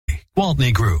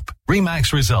Gwaltney Group,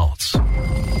 RE/MAX Results.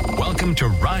 Welcome to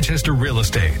Rochester Real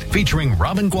Estate, featuring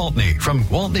Robin Gwaltney from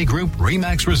Gwaltney Group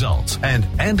RE/MAX Results and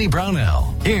Andy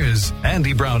Brownell. Here's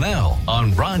Andy Brownell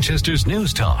on Rochester's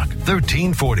News Talk,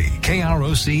 1340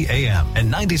 KROC AM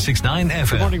and 96.9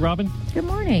 FM. Good morning, Robin. Good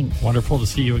morning. Wonderful to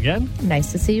see you again.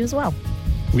 Nice to see you as well.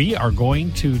 We are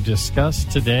going to discuss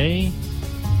today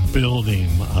building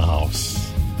a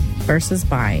house versus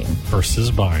buying.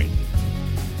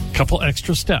 Couple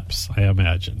extra steps, I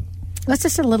imagine. That's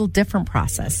just a little different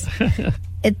process.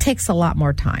 It takes a lot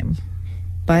more time.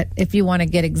 But if you want to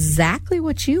get exactly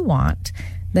what you want,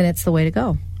 then it's the way to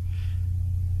go.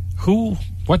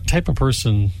 What type of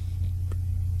person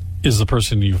is the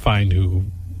person you find who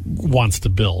wants to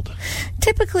build?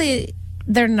 Typically,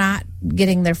 they're not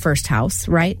getting their first house,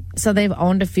 right? So they've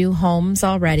owned a few homes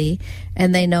already,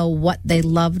 and they know what they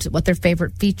loved, what their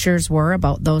favorite features were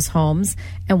about those homes,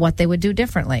 and what they would do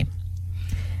differently.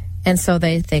 And so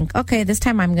they think, okay, this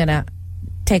time I'm going to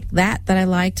take that I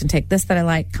liked and take this that I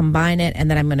like, combine it, and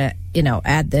then I'm going to,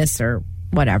 add this or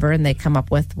whatever, and they come up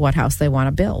with what house they want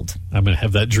to build. I'm going to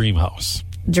have that dream house.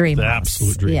 The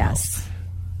absolute dream house.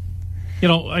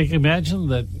 I imagine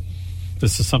that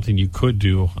this is something you could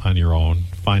do on your own.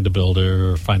 Find a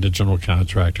builder, or find a general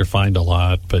contractor, find a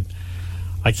lot. But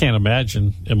I can't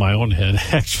imagine in my own head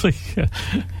actually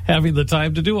having the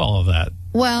time to do all of that.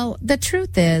 Well, the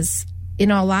truth is, a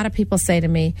lot of people say to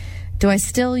me, do I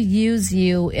still use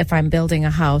you if I'm building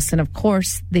a house? And of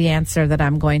course, the answer that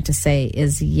I'm going to say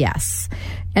is yes.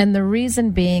 And the reason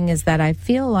being is that I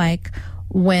feel like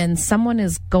when someone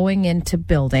is going into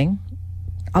building,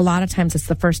 a lot of times it's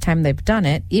the first time they've done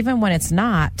it. Even when it's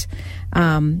not,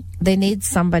 they need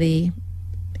somebody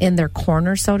in their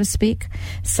corner, so to speak.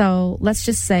 So let's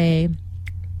just say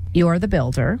you're the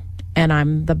builder and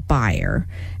I'm the buyer,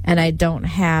 and I don't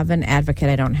have an advocate.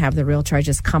 I don't have the realtor. I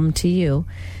just come to you.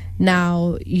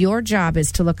 Now, your job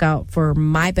is to look out for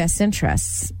my best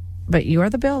interests, but you're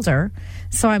the builder.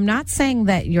 So I'm not saying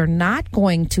that you're not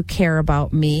going to care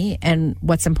about me and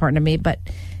what's important to me, but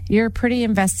you're pretty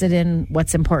invested in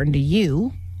what's important to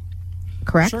you,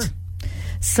 correct? Sure.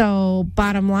 So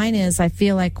bottom line is, I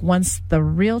feel like once the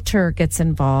realtor gets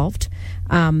involved,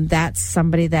 that's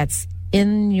somebody that's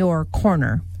in your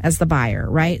corner as the buyer,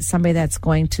 right? Somebody that's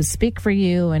going to speak for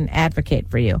you and advocate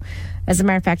for you. As a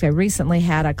matter of fact, I recently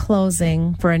had a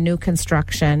closing for a new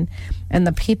construction, and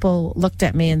the people looked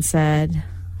at me and said,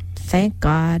 thank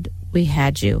God we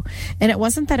had you. And it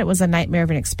wasn't that it was a nightmare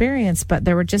of an experience, but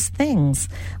there were just things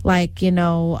like,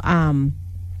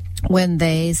 when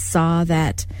they saw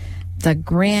that the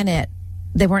granite,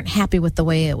 they weren't happy with the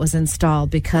way it was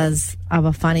installed because of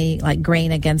a funny,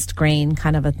 grain against grain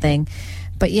kind of a thing.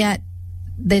 But yet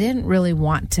they didn't really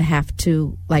want to have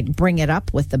to bring it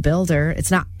up with the builder.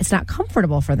 It's not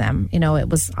comfortable for them. It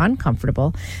was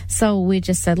uncomfortable. So we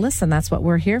just said, listen, that's what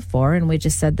we're here for. And we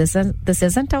just said, this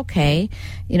isn't okay.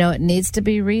 It needs to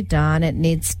be redone. It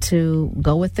needs to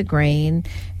go with the grain.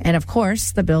 And of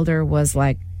course the builder was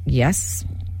like, yes,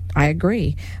 I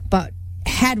agree. But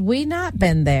had we not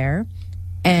been there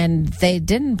and they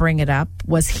didn't bring it up,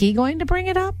 was he going to bring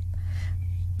it up?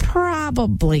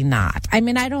 Probably not. I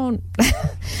mean, I don't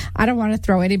want to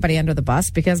throw anybody under the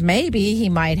bus, because maybe he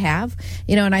might have,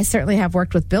 and I certainly have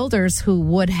worked with builders who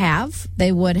would have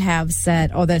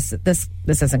said, oh, this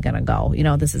isn't going to go.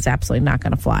 This is absolutely not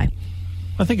going to fly.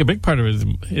 I think a big part of it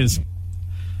is,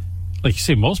 like you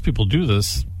say, most people do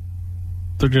this.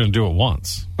 They're going to do it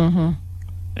once. Mm-hmm.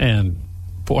 And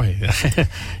boy,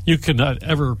 you cannot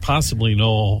ever possibly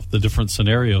know the different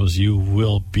scenarios you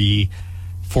will be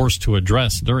forced to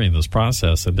address during this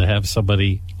process. And to have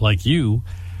somebody like you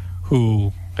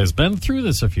who has been through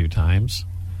this a few times,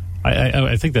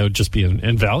 I think that would just be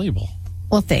invaluable.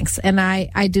 Well, thanks. And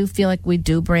I do feel like we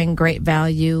do bring great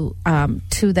value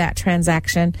to that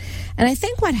transaction. And I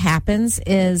think what happens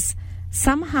is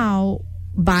somehow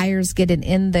buyers get it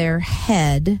in their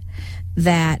head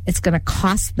that it's going to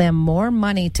cost them more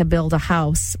money to build a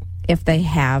house if they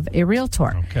have a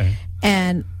realtor. Okay.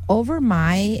 And over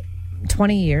my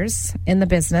 20 years in the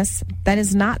business, that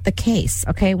is not the case.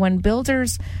 Okay. When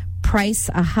builders price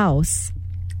a house,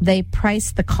 they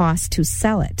price the cost to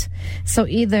sell it. So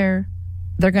either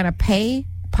they're going to pay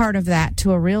part of that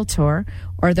to a realtor,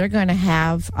 or they're going to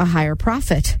have a higher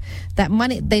profit. That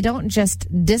money, they don't just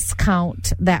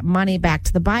discount that money back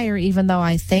to the buyer, even though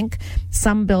I think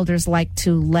some builders like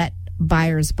to let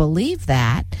buyers believe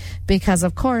that, because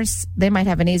of course they might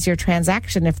have an easier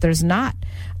transaction if there's not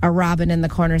a Robin in the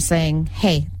corner saying,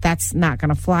 hey, that's not going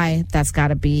to fly, that's got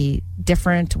to be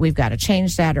different, we've got to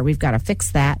change that, or we've got to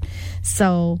fix that.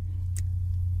 So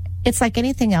it's like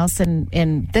anything else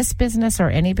in this business or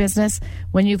any business.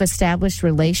 When you've established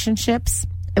relationships,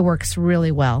 it works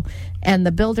really well. And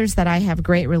the builders that I have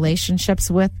great relationships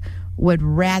with would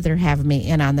rather have me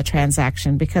in on the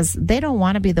transaction because they don't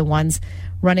want to be the ones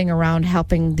running around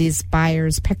helping these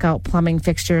buyers pick out plumbing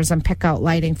fixtures and pick out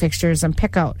lighting fixtures and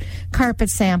pick out carpet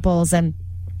samples, and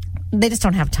they just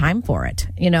don't have time for it,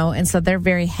 and so they're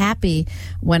very happy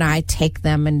when I take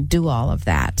them and do all of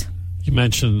that. You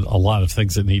mentioned a lot of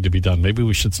things that need to be done. Maybe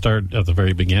we should start at the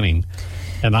very beginning.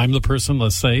 And I'm the person,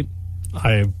 let's say,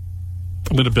 I'm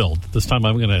going to build. This time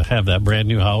I'm going to have that brand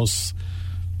new house.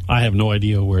 I have no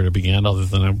idea where to begin other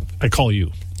than I call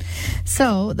you.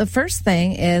 So the first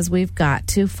thing is we've got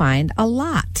to find a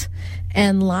lot.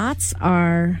 And lots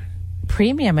are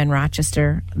premium in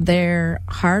Rochester. They're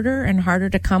harder and harder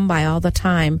to come by all the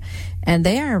time, and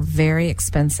they are very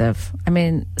expensive. I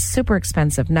mean, super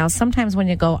expensive. Now, sometimes when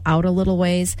you go out a little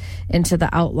ways into the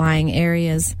outlying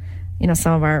areas,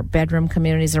 some of our bedroom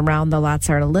communities around the lots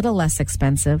are a little less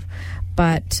expensive,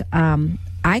 but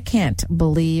I can't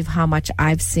believe how much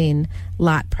I've seen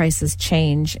lot prices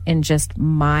change in just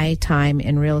my time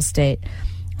in real estate.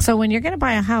 So when you're going to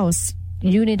buy a house,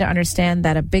 you need to understand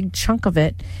that a big chunk of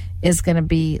it is going to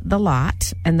be the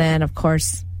lot. And then, of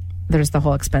course, there's the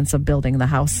whole expense of building the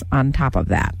house on top of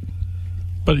that.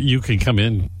 But you can come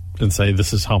in and say,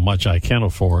 this is how much I can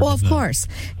afford. Well, of course.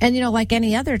 And, like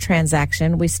any other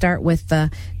transaction, we start with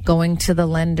the going to the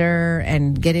lender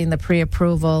and getting the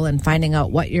pre-approval and finding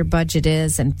out what your budget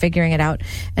is and figuring it out.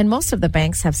 And most of the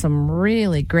banks have some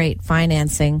really great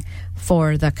financing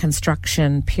for the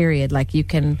construction period. Like you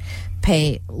can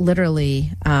pay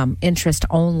literally interest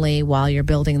only while you're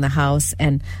building the house.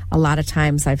 And a lot of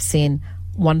times I've seen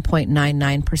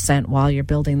 1.99% while you're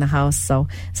building the house. So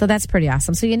that's pretty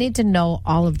awesome. So you need to know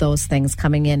all of those things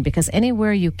coming in, because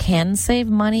anywhere you can save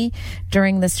money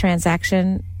during this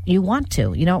transaction, you want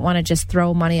to. You don't want to just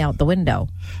throw money out the window.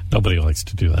 Nobody likes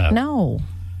to do that. No.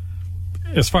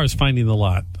 As far as finding the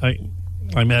lot, I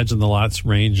imagine the lots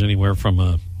range anywhere from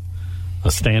a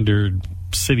standard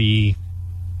city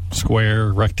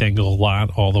square rectangle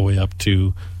lot all the way up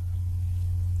to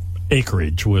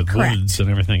acreage with Correct. woods and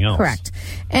everything else. Correct.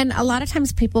 And a lot of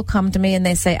times people come to me and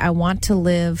they say, I want to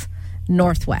live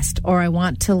northwest, or I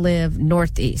want to live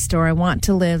northeast, or I want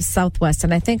to live southwest.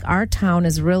 And I think our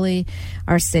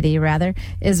city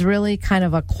is really kind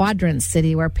of a quadrant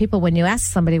city where people, when you ask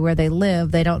somebody where they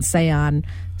live, they don't say on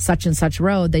such and such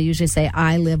road. They usually say,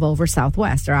 I live over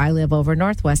southwest, or I live over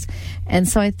northwest. And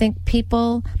so I think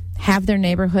people have their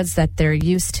neighborhoods that they're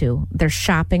used to, their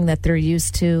shopping that they're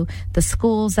used to, the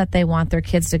schools that they want their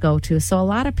kids to go to. So a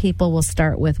lot of people will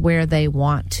start with where they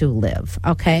want to live,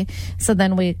 okay? So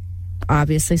then we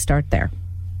obviously start there.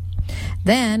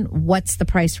 Then what's the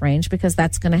price range? Because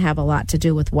that's going to have a lot to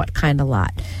do with what kind of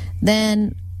lot.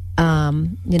 Then,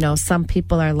 some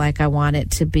people are like, I want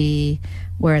it to be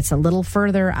where it's a little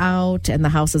further out and the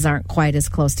houses aren't quite as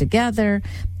close together.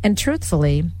 And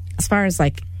truthfully, as far as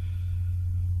like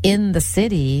in the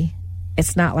city,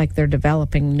 it's not like they're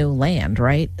developing new land,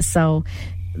 right? So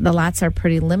the lots are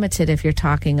pretty limited if you're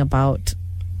talking about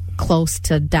close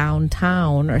to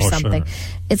downtown or something.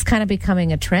 Sure. It's kind of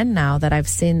becoming a trend now that I've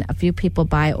seen a few people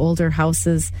buy older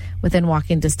houses within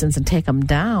walking distance and take them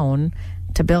down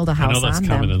to build a house on them. I know that's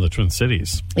common in the Twin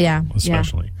Cities. Yeah.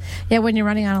 Especially. Yeah, when you're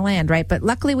running out of land, right? But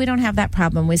luckily we don't have that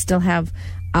problem. We still have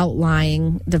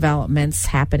outlying developments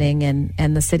happening,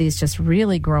 and the city's just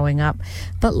really growing up.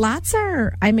 But lots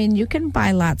are, you can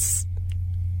buy lots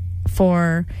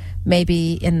for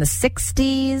maybe in the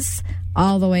 60s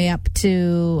all the way up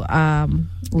to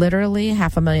literally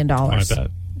 $500,000. I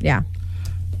bet. Yeah.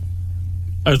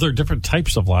 Are there different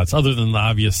types of lots other than the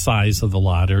obvious size of the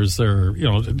lot? Or is there,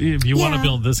 if you want to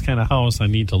build this kind of house, I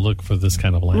need to look for this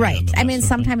kind of land? Right.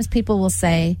 Sometimes people will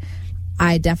say,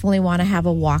 I definitely want to have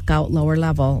a walkout lower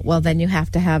level. Well, then you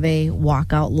have to have a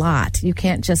walkout lot. You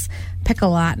can't just pick a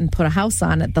lot and put a house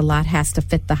on it. The lot has to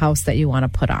fit the house that you want to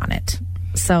put on it.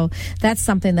 So that's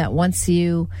something that once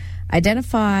you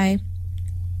identify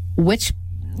which,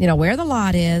 where the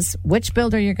lot is, which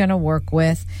builder you're going to work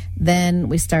with, then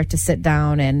we start to sit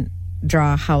down and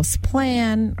draw a house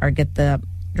plan or get the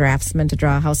draftsman to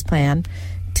draw a house plan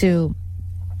to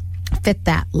fit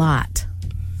that lot.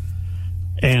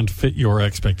 And fit your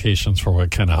expectations for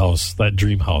what kind of house that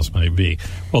dream house might be.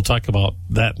 We'll talk about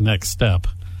that next step,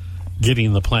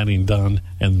 getting the planning done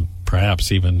and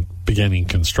perhaps even beginning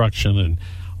construction and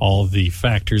all of the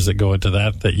factors that go into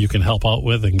that you can help out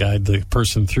with and guide the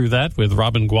person through that with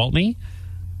Robin Gwaltney.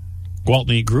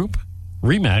 Gwaltney Group,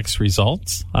 RE/MAX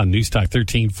Results on Newstalk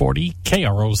 1340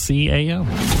 KROC AM.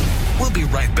 We'll be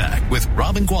right back with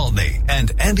Robin Gwaltney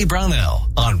and Andy Brownell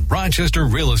on Rochester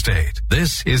Real Estate.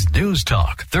 This is News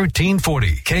Talk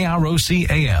 1340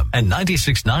 KROC AM and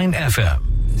 96.9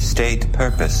 FM. State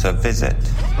purpose of visit.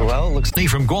 Well, it looks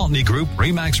from Gwaltney Group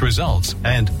Remax Results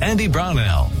and Andy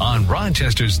Brownell on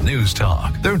Rochester's News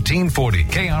Talk 1340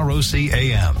 KROC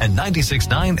AM and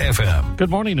 96.9 FM.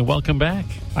 Good morning and welcome back.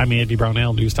 I'm Andy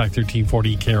Brownell, News Talk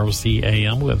 1340 KROC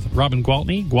AM with Robin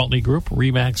Gwaltney, Gwaltney Group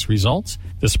Remax Results.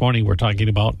 This morning we're talking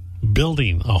about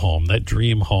building a home, that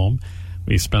dream home.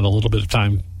 We spent a little bit of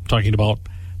time talking about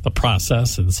the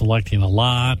process and selecting a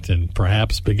lot and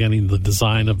perhaps beginning the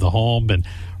design of the home. And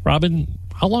Robin,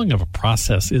 how long of a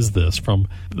process is this from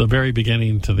the very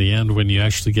beginning to the end when you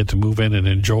actually get to move in and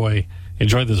enjoy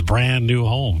this brand new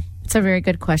home? It's a very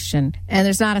good question. And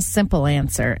there's not a simple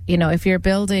answer. You know, if you're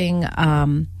building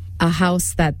a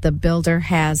house that the builder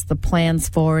has the plans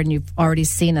for and you've already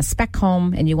seen a spec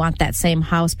home and you want that same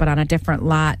house but on a different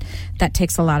lot, that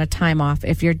takes a lot of time off.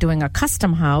 If you're doing a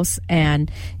custom house and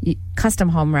custom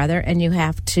home and you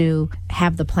have to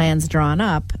have the plans drawn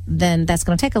up, then that's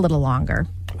going to take a little longer.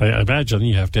 I imagine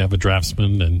you have to have a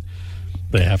draftsman and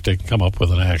they have to come up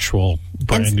with an actual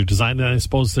brand new design. And I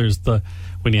suppose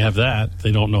when you have that,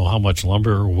 they don't know how much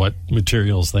lumber or what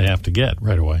materials they have to get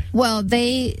right away. Well,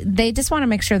 they just want to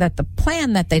make sure that the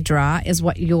plan that they draw is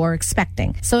what you're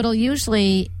expecting. So it'll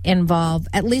usually involve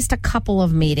at least a couple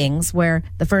of meetings where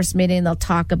the first meeting they'll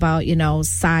talk about,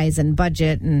 size and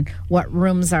budget and what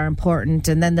rooms are important,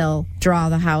 and then they'll draw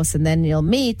the house and then you'll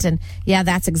meet and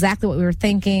that's exactly what we were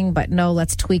thinking, but no,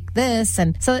 let's tweak this.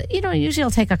 And so, usually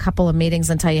it'll take a couple of meetings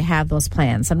until you have those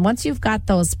plans. And once you've got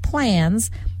those plans,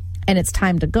 and it's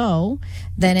time to go,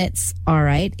 then it's all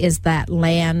right. Is that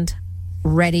land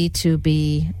ready to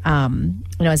be,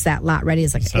 is that lot ready?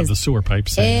 Is the sewer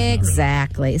pipes in?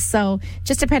 Exactly. So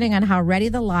just depending on how ready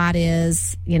the lot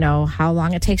is, how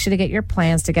long it takes you to get your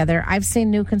plans together. I've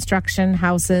seen new construction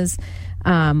houses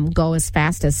go as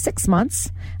fast as 6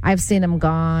 months. I've seen them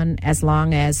gone as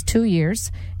long as 2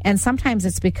 years. And sometimes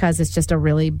it's because it's just a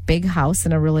really big house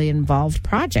and a really involved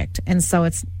project. And so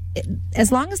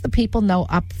as long as the people know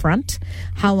up front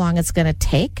how long it's going to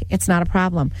take, it's not a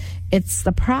problem. It's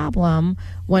the problem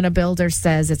when a builder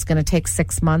says it's going to take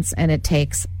 6 months and it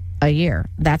takes a year.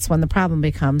 That's when the problem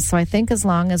becomes. So I think as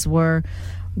long as we're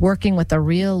working with a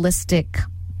realistic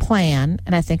plan,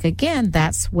 and I think, again,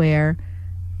 that's where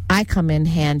I come in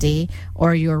handy,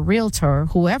 or your realtor,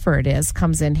 whoever it is,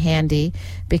 comes in handy,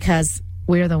 because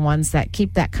we're the ones that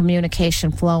keep that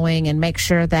communication flowing and make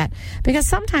sure that, because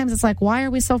sometimes it's like, why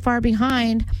are we so far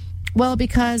behind? Well,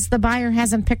 because the buyer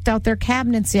hasn't picked out their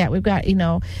cabinets yet. We've got,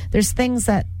 there's things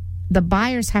that the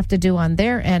buyers have to do on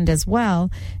their end as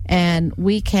well. And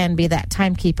we can be that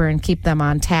timekeeper and keep them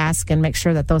on task and make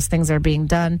sure that those things are being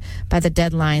done by the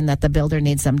deadline that the builder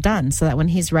needs them done, so that when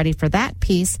he's ready for that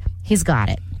piece, he's got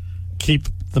it. Keep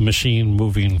the machine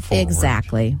moving forward.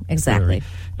 Exactly.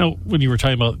 Now, when you were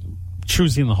talking about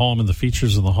choosing the home and the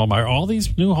features of the home, are all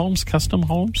these new homes custom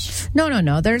homes?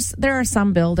 No. There are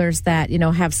some builders that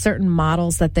have certain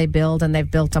models that they build, and they've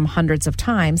built them hundreds of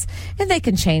times, and they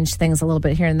can change things a little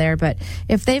bit here and there. But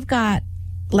if they've got,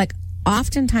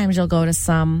 oftentimes you'll go to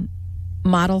some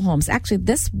model homes. Actually,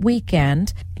 this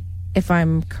weekend, if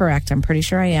I'm correct, I'm pretty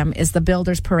sure I am, is the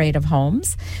Builders Parade of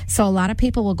Homes. So a lot of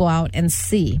people will go out and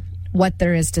see what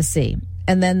there is to see.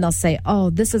 And then they'll say, oh,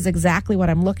 this is exactly what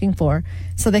I'm looking for.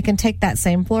 So they can take that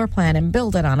same floor plan and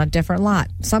build it on a different lot.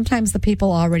 Sometimes the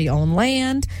people already own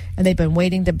land and they've been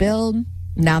waiting to build.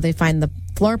 Now they find the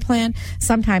floor plan.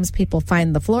 Sometimes people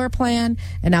find the floor plan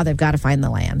and now they've got to find the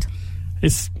land.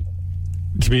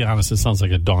 To be honest, it sounds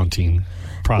like a daunting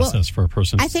process for a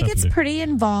person to I think it's pretty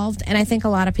involved, and I think a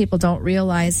lot of people don't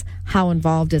realize how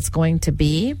involved it's going to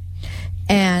be.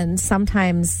 And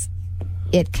sometimes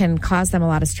it can cause them a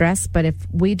lot of stress, but if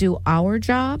we do our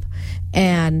job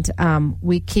and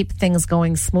we keep things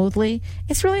going smoothly,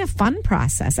 it's really a fun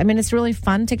process. I mean, it's really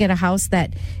fun to get a house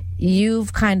that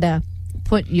you've kind of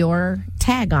put your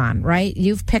tag on, right?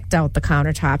 You've picked out the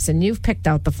countertops and you've picked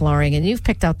out the flooring and you've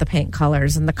picked out the paint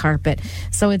colors and the carpet.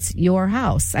 So it's your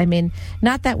house. I mean,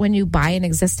 not that when you buy an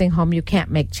existing home you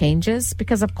can't make changes,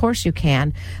 because of course you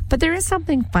can, but there is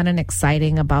something fun and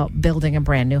exciting about building a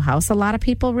brand new house. A lot of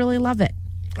people really love it.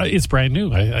 It's brand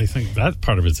new. I think that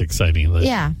part of it's exciting.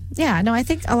 Yeah. No, I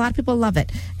think a lot of people love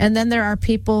it. And then there are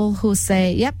people who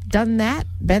say, yep, done that,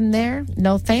 been there,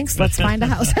 no thanks, let's find a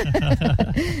house.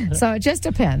 So it just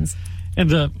depends.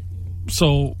 And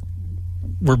so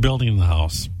we're building the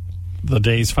house. The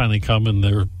days finally come and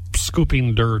they're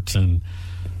scooping dirt and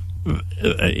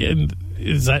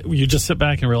is that you just sit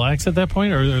back and relax at that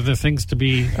point, or are there things to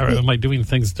be? Or am I doing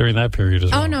things during that period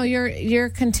as well? Oh no, you're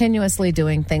continuously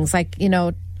doing things like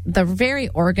the very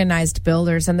organized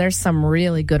builders, and there's some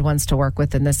really good ones to work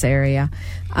with in this area,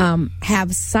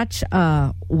 have such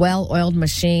a well-oiled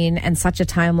machine and such a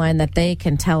timeline that they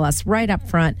can tell us right up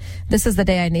front, this is the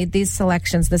day I need these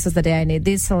selections, this is the day I need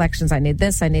these selections, I need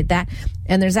this, I need that.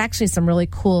 And there's actually some really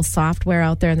cool software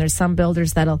out there, and there's some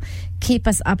builders that'll keep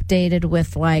us updated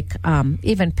with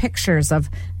even pictures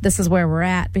of this is where we're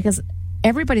at, because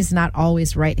everybody's not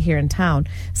always right here in town.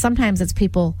 Sometimes it's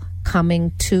people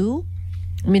coming to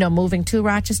moving to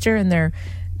Rochester, and they're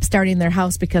starting their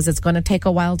house because it's going to take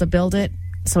a while to build it,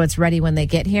 so it's ready when they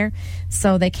get here.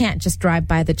 So they can't just drive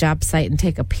by the job site and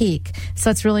take a peek.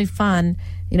 So it's really fun,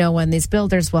 when these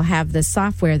builders will have this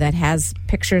software that has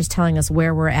pictures telling us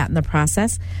where we're at in the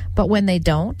process. But when they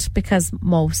don't, because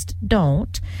most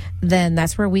don't, then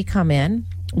that's where we come in.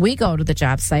 We go to the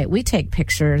job site, we take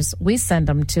pictures, we send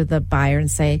them to the buyer and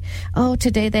say, oh,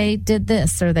 today they did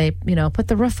this, or they, put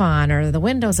the roof on, or the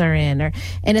windows are in,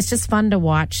 and it's just fun to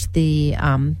watch the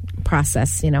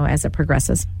process, as it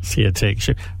progresses. See it take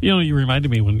shape. You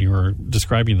reminded me when you were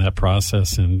describing that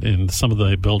process, and some of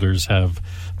the builders have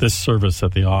this service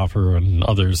that they offer, and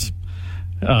others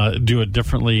do it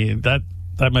differently. That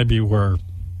might be where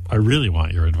I really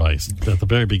want your advice at the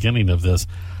very beginning of this.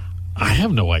 I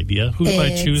have no idea who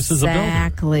I choose as a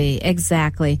builder.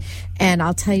 Exactly. And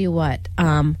I'll tell you what,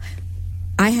 I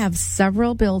have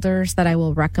several builders that I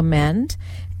will recommend,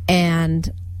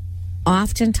 and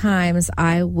oftentimes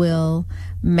I will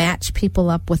match people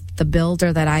up with the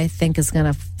builder that I think is going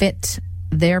to fit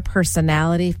their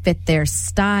personality, fit their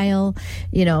style.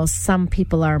 Some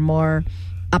people are more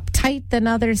uptight than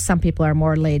others. Some people are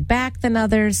more laid back than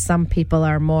others. Some people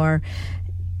are more...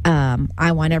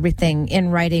 I want everything in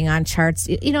writing on charts.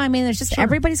 There's just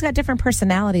everybody's got different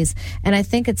personalities. And I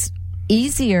think it's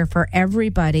easier for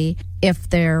everybody if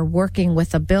they're working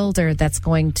with a builder that's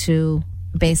going to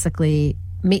basically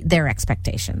meet their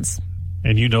expectations.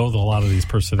 And a lot of these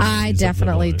personalities. I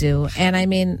definitely do.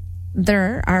 And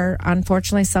there are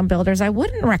unfortunately some builders I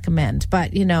wouldn't recommend,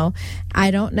 but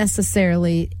I don't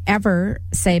necessarily ever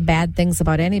say bad things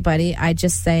about anybody. I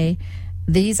just say,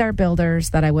 these are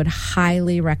builders that I would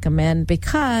highly recommend,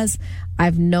 because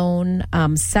I've known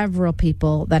several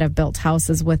people that have built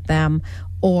houses with them,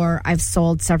 or I've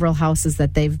sold several houses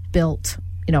that they've built,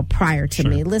 prior to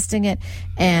me listing it.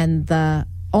 And the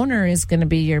owner is going to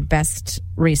be your best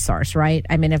resource, right?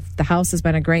 If the house has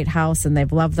been a great house and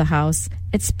they've loved the house,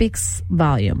 it speaks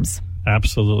volumes.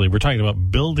 Absolutely. We're talking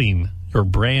about building your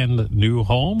brand new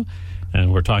home,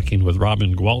 and we're talking with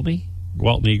Robin Gwaltney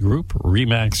Group,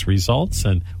 RE/MAX Results,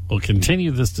 and we'll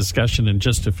continue this discussion in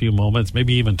just a few moments,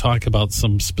 maybe even talk about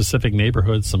some specific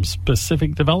neighborhoods, some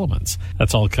specific developments.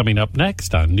 That's all coming up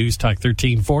next on News Talk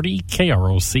 1340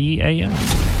 KROC AM.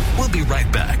 We'll be right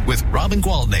back with Robin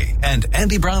Gwaltney and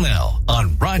Andy Brownell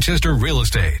on Rochester Real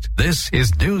Estate. This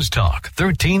is News Talk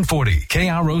 1340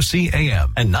 KROC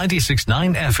AM and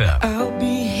 96.9 FM. I'll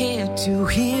be here to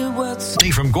hear what's...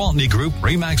 From Gwaltney Group,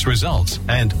 RE/MAX Results,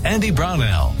 and Andy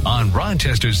Brownell on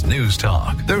Rochester's News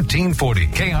Talk 1340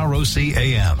 KROC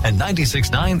AM and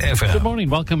 96.9 FM. Good morning.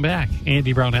 Welcome back.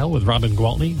 Andy Brownell with Robin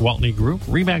Gwaltney Group,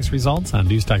 RE/MAX Results on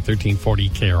News Talk 1340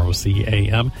 KROC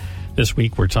AM. This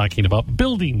week we're talking about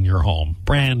building your home,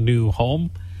 brand new home.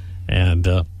 And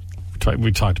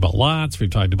we talked about lots. We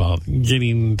talked about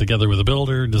getting together with a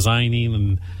builder, designing.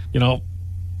 And,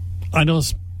 I know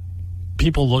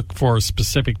people look for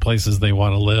specific places they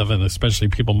want to live, and especially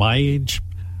people my age,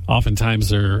 oftentimes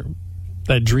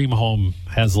that dream home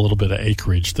has a little bit of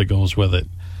acreage that goes with it.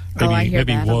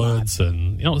 Maybe woods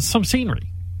and some scenery.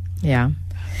 Yeah.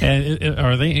 And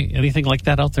are they anything like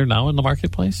that out there now in the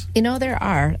marketplace? There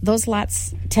are. Those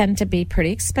lots tend to be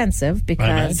pretty expensive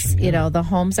because, the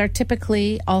homes are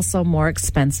typically also more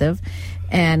expensive.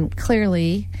 And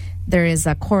clearly, there is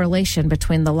a correlation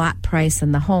between the lot price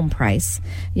and the home price.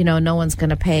 No one's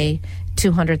going to pay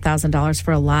 $200,000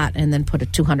 for a lot and then put a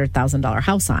 $200,000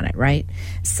 house on it, right?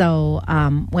 So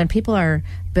when people are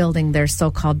building their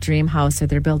so-called dream house, or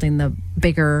they're building the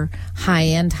bigger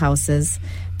high-end houses,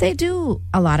 they do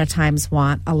a lot of times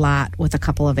want a lot with a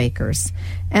couple of acres.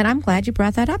 And I'm glad you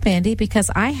brought that up, Andy, because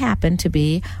I happen to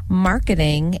be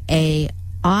marketing a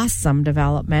awesome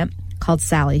development called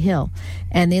Sally Hill.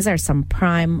 And these are some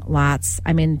prime lots.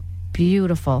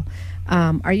 Beautiful.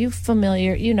 Are you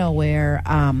familiar? Where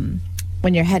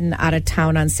when you're heading out of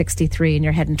town on 63 and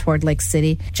you're heading toward Lake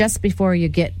City, just before you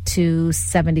get to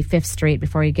 75th Street,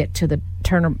 before you get to the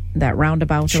that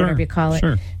roundabout, or whatever you call it.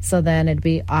 Sure. So then it'd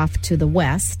be off to the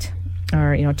west.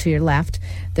 or to your left,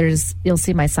 you'll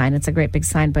see my sign. It's a great big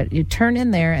sign, but you turn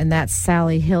in there, and that's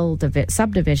Sally Hill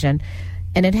subdivision,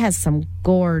 and it has some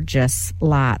gorgeous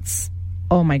lots.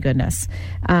 Oh my goodness.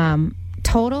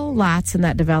 Total lots in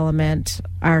that development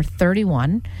are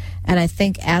 31, and I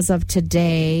think as of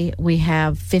today we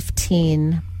have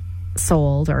 15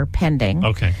 sold or pending.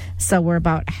 Okay. So we're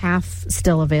about half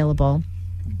still available.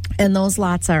 And those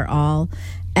lots are all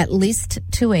at least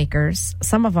 2 acres.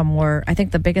 Some of them were, I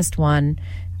think the biggest one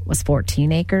was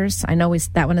 14 acres. I know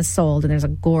that one is sold, and there's a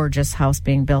gorgeous house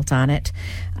being built on it.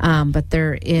 But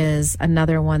there is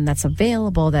another one that's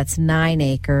available that's 9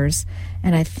 acres.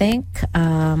 And I think,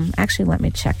 actually, let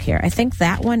me check here. I think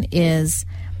that one is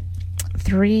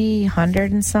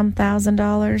 $300 and some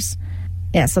 $1,000.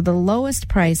 Yeah, so the lowest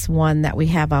price one that we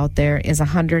have out there is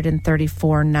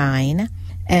 $134,900.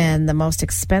 And the most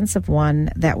expensive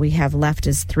one that we have left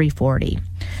is $340,000.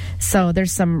 So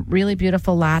there's some really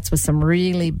beautiful lots with some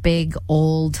really big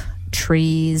old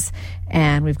trees,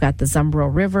 and we've got the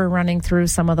Zumbro River running through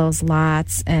some of those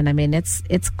lots, and I mean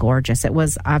it's gorgeous. It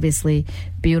was obviously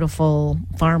beautiful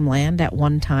farmland at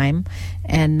one time,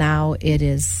 and now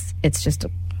it's just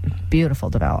a beautiful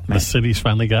development. The city's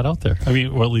finally got out there. I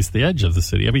mean, well, at least the edge of the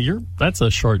city. I mean, that's a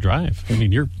short drive. I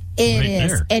mean, you're It right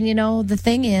is. there. And the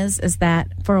thing is that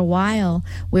for a while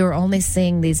we were only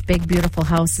seeing these big, beautiful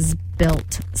houses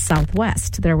built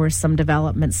southwest. There were some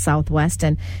developments southwest,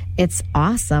 and it's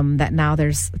awesome that now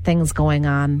there's things going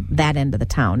on that end of the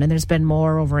town. And there's been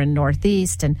more over in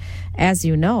northeast. And as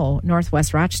you know,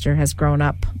 Northwest Rochester has grown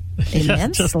up immensely. Yeah,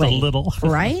 just a little.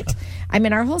 Right? I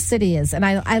mean, our whole city is. And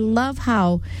I love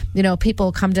how,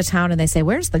 people come to town and they say,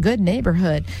 where's the good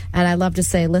neighborhood? And I love to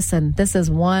say, listen, this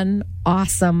is one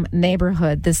awesome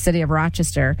neighborhood, this city of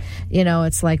Rochester.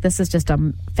 It's like this is just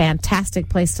a fantastic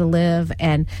place to live.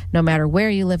 And no matter where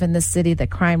you live in this city, the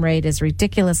crime rate is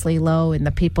ridiculously low and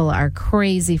the people are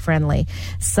crazy friendly.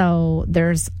 So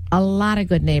there's a lot of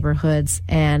good neighborhoods,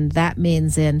 and that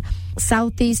means in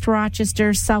southeast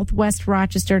Rochester, southwest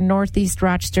Rochester, northeast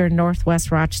Rochester,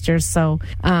 northwest Rochester. So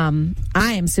I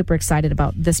am super excited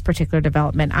about this particular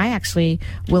development. I actually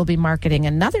will be marketing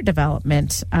another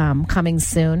development coming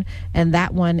soon, and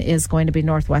that one is going to be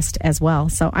northwest as well.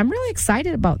 So I'm really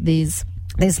excited about these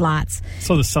lots.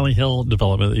 So the Sally Hill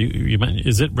development, you mentioned,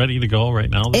 is it ready to go right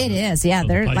now? It is, yeah.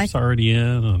 They're pipes already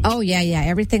in. Oh yeah,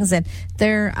 everything's in.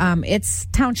 It's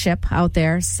township out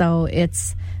there, so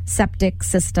it's septic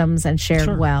systems and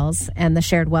shared wells, and the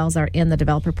shared wells are in. The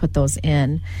developer put those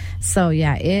in. So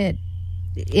yeah,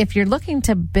 if you're looking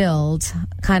to build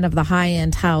kind of the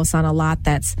high-end house on a lot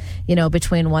that's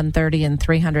between $130,000 and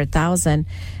 $300,000.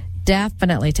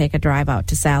 Definitely take a drive out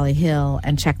to Sally Hill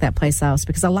and check that place out,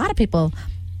 because a lot of people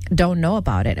don't know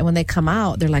about it. And when they come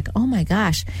out, they're like, oh my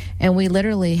gosh. And we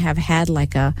literally have had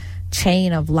like a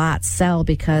chain of lots sell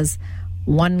because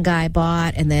one guy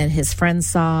bought, and then his friends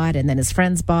saw it, and then his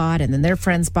friends bought, and then their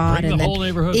friends bought. Bring and the then whole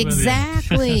neighborhood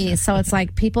exactly. So it's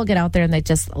like people get out there and they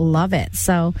just love it.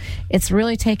 So it's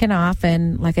really taken off,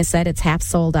 and like I said, it's half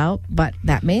sold out, but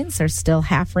that means there's still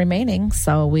half remaining.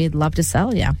 So we'd love to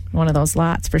sell you one of those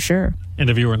lots for sure. And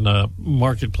if you were in the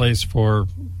marketplace for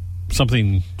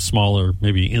something smaller,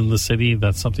 maybe in the city,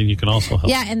 that's something you can also help.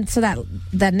 Yeah, and so that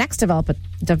the next development,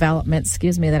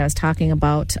 that I was talking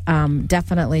about,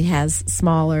 definitely has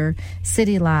smaller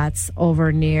city lots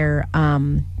over near.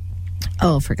 I'm at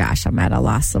a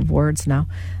loss of words now.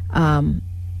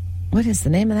 What is the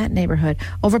name of that neighborhood?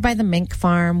 Over by the mink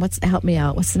farm. Help me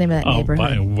out. What's the name of that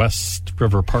neighborhood? By West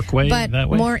River Parkway, but that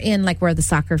way? More in like where the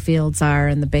soccer fields are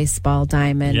and the baseball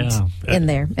diamond. Yeah. In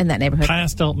that neighborhood.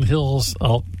 Past Elton Hills.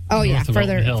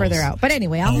 Further out. But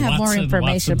anyway, I'll have more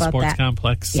information about Sports that.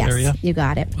 Complex yes, area? You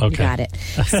got it. Okay. You got it.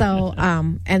 So,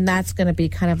 and that's going to be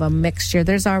kind of a mixture.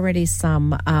 There's already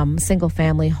some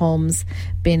single-family homes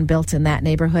being built in that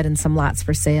neighborhood and some lots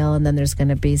for sale, and then there's going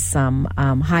to be some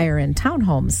higher-end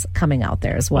townhomes coming out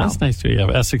there as well. That's nice, too. You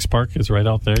have Essex Park is right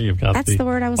out there. You've got that's the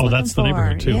word I was looking for. Oh, that's the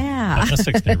neighborhood, too. Yeah. The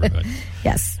Essex neighborhood.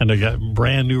 Yes. And they got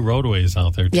brand new roadways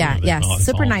out there, too. Yeah,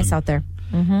 super nice out there.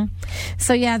 Mm-hmm.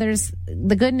 So yeah,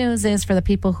 the good news is for the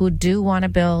people who do want to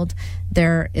build,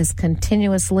 there is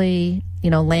continuously,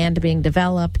 land being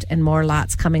developed and more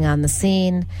lots coming on the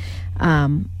scene.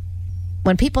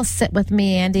 When people sit with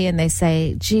me, Andy, and they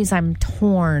say, geez, I'm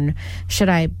torn. Should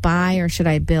I buy or should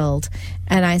I build?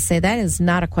 And I say, that is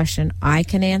not a question I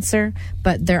can answer,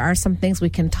 but there are some things we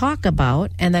can talk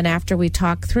about. And then after we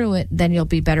talk through it, then you'll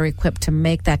be better equipped to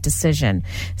make that decision.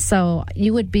 So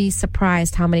you would be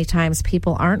surprised how many times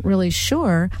people aren't really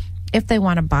sure if they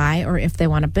want to buy or if they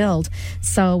want to build.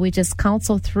 So we just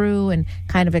counsel through and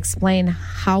kind of explain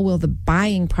how will the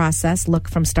buying process look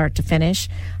from start to finish,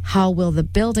 how will the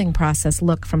building process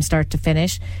look from start to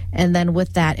finish, and then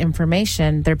with that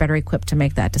information, they're better equipped to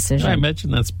make that decision. I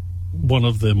imagine that's one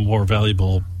of the more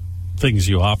valuable things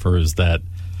you offer, is that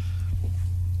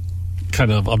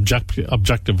kind of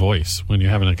objective voice when you're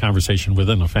having a conversation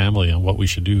within a family on what we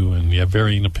should do, and you have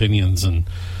varying opinions, and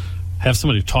have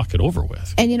somebody to talk it over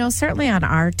with. And, certainly on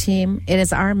our team, it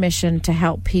is our mission to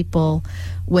help people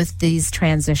with these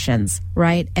transitions,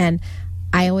 right? And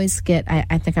I always get,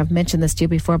 I think I've mentioned this to you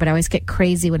before, but I always get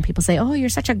crazy when people say, oh, you're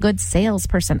such a good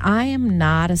salesperson. I am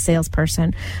not a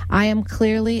salesperson. I am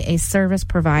clearly a service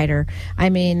provider. I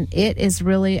mean, it is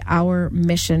really our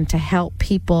mission to help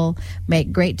people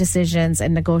make great decisions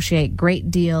and negotiate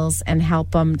great deals and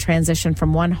help them transition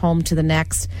from one home to the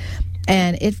next.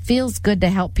 And it feels good to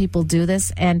help people do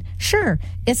this. And sure,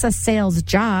 it's a sales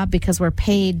job because we're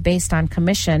paid based on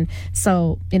commission.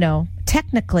 So,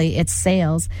 technically it's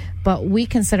sales, but we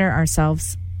consider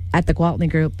ourselves at the Gwaltney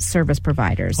Group service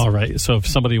providers. All right. So if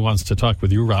somebody wants to talk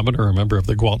with you, Robin, or a member of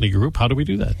the Gwaltney Group, how do we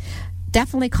do that?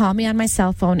 Definitely call me on my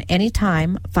cell phone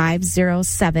anytime,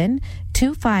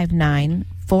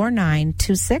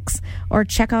 507-259-4926, or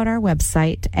check out our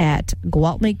website at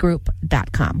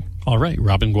gwaltneygroup.com. All right.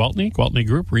 Robin Gwaltney, Gwaltney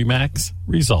Group, RE/MAX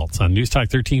Results on News Talk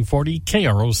 1340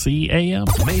 KROC AM.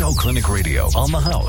 Mayo Clinic Radio on the house.